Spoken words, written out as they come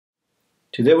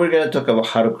Today we're going to talk about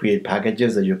how to create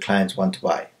packages that your clients want to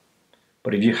buy.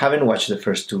 But if you haven't watched the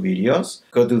first two videos,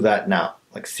 go do that now.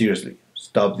 Like seriously,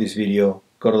 stop this video,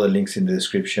 go to the links in the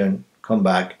description, come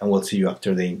back, and we'll see you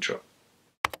after the intro.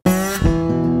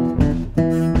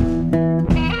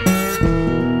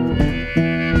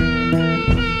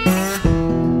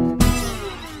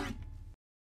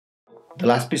 The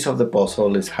last piece of the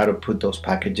puzzle is how to put those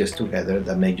packages together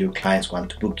that make your clients want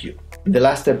to book you. In the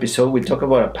last episode, we talked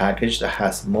about a package that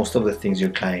has most of the things your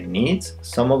client needs,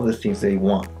 some of the things they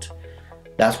want.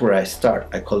 That's where I start.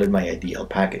 I call it my ideal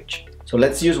package. So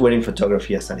let's use wedding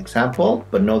photography as an example,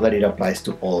 but know that it applies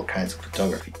to all kinds of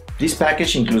photography. This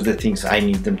package includes the things I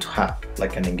need them to have,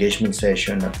 like an engagement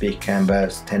session, a big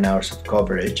canvas, 10 hours of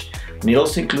coverage, and it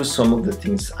also includes some of the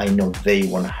things I know they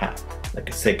want to have, like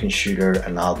a second shooter,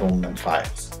 an album, and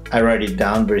files. I write it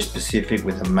down very specific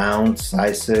with amounts,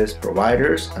 sizes,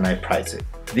 providers, and I price it.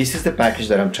 This is the package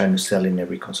that I'm trying to sell in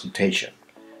every consultation.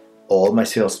 All my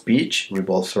sales pitch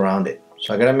revolves around it.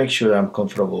 So I gotta make sure that I'm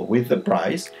comfortable with the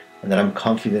price and that I'm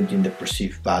confident in the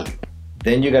perceived value.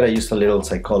 Then you gotta use a little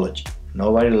psychology.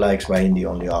 Nobody likes buying the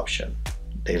only option.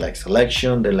 They like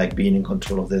selection, they like being in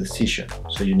control of the decision,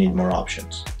 so you need more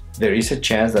options. There is a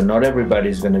chance that not everybody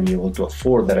is going to be able to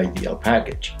afford that ideal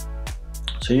package.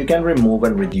 So you can remove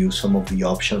and reduce some of the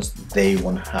options they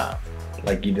want to have,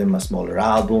 like give them a smaller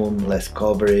album, less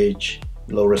coverage,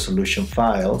 low resolution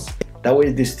files. That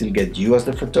way they still get you as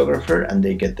the photographer and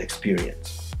they get the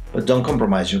experience. But don't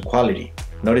compromise your quality.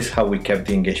 Notice how we kept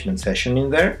the engagement session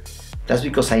in there? That's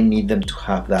because I need them to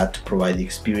have that to provide the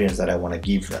experience that I want to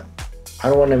give them. I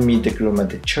don't want to meet the groom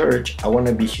at the church, I want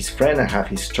to be his friend and have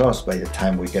his trust by the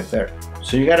time we get there.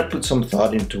 So you gotta put some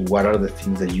thought into what are the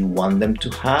things that you want them to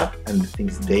have and the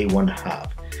things they want to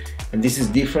have. And this is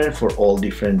different for all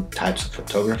different types of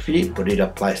photography, but it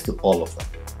applies to all of them.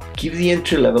 Keep the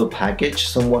entry-level package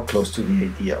somewhat close to the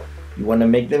ideal. You want to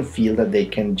make them feel that they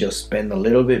can just spend a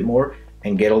little bit more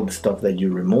and get all the stuff that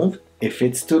you remove. If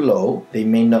it's too low, they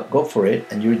may not go for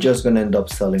it and you're just going to end up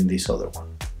selling this other one.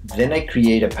 Then I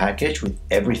create a package with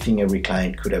everything every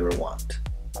client could ever want.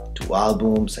 2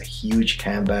 albums, a huge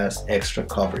canvas, extra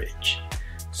coverage.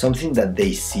 Something that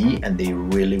they see and they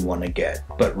really want to get,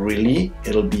 but really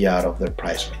it'll be out of their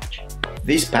price range.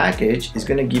 This package is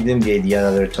going to give them the idea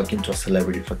that they're talking to a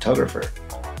celebrity photographer,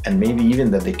 and maybe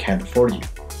even that they can't afford you.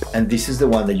 And this is the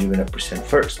one that you're going to present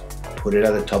first. Put it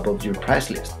at the top of your price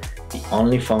list. The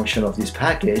only function of this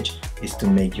package is to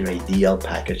make your ideal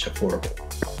package affordable.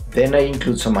 Then I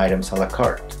include some items a la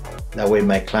carte. That way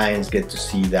my clients get to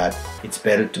see that it's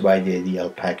better to buy the ideal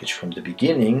package from the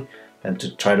beginning than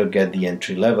to try to get the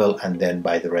entry level and then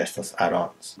buy the rest as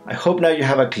add-ons. I hope now you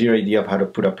have a clear idea of how to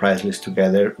put a price list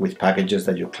together with packages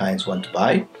that your clients want to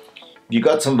buy. If you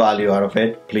got some value out of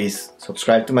it, please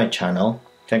subscribe to my channel.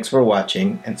 Thanks for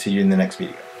watching and see you in the next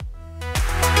video.